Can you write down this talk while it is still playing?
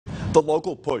The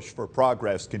local push for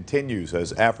progress continues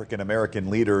as African American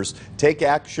leaders take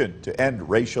action to end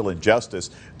racial injustice.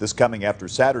 This coming after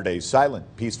Saturday's silent,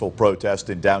 peaceful protest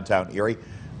in downtown Erie.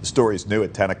 The story is new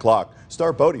at 10 o'clock.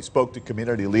 Star Bodie spoke to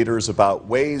community leaders about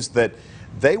ways that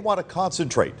they want to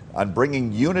concentrate on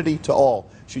bringing unity to all.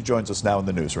 She joins us now in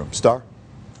the newsroom. Star?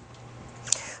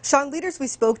 Sean, leaders we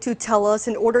spoke to tell us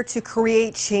in order to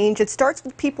create change, it starts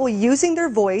with people using their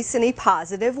voice in a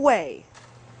positive way.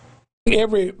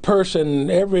 Every person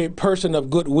of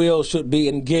goodwill should be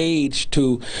engaged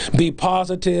to be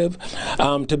positive,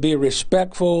 to be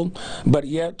respectful, but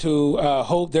yet to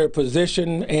hold their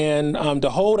position and to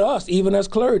hold us, even as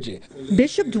clergy.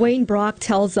 Bishop Dwayne Brock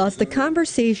tells us the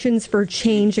conversations for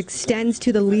change extends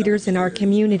to the leaders in our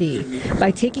community by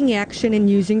taking action and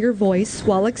using your voice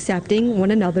while accepting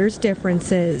one another's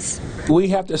differences. We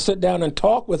have to sit down and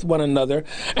talk with one another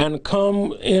and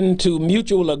come into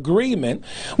mutual agreement.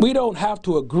 We don't have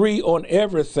to agree on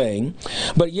everything,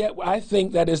 but yet I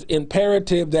think that it's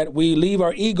imperative that we leave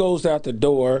our egos at the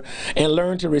door and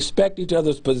learn to respect each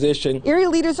other's position. Erie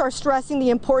leaders are stressing the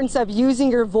importance of using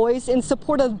your voice in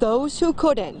support of those who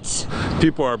couldn't.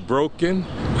 People are broken.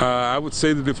 I would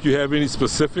say that if you have any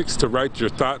specifics, to write your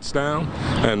thoughts down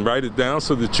and write it down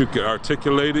so that you can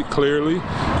articulate it clearly.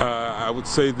 I would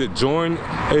say that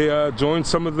join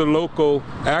some of the local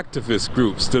activist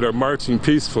groups that are marching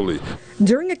peacefully.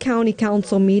 During a county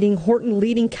council meeting, Horton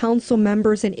leading council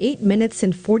members in 8 minutes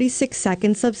and 46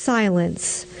 seconds of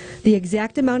silence, the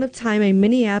exact amount of time a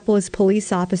Minneapolis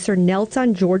police officer knelt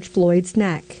on George Floyd's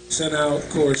neck. Sent out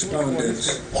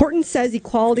correspondence. Horton says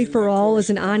equality for all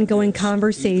is an ongoing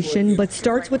conversation, but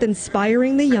starts with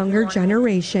inspiring the younger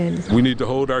generation. We need to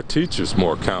hold our teachers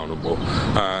more accountable,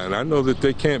 and I know that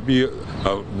they can't be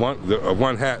a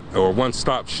one-hat or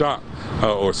one-stop shop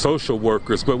or social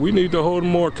workers, but we need to hold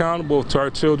them more accountable to our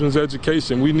children's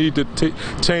education. We need to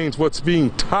change what's being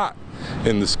taught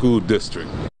in the school district.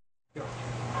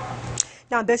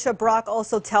 Now, Bishop Brock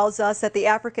also tells us that the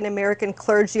African American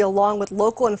clergy, along with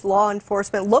local and law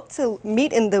enforcement, look to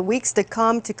meet in the weeks to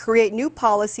come to create new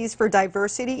policies for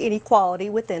diversity and equality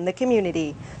within the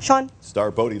community. Sean?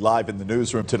 Star Bodie live in the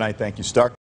newsroom tonight. Thank you, Star.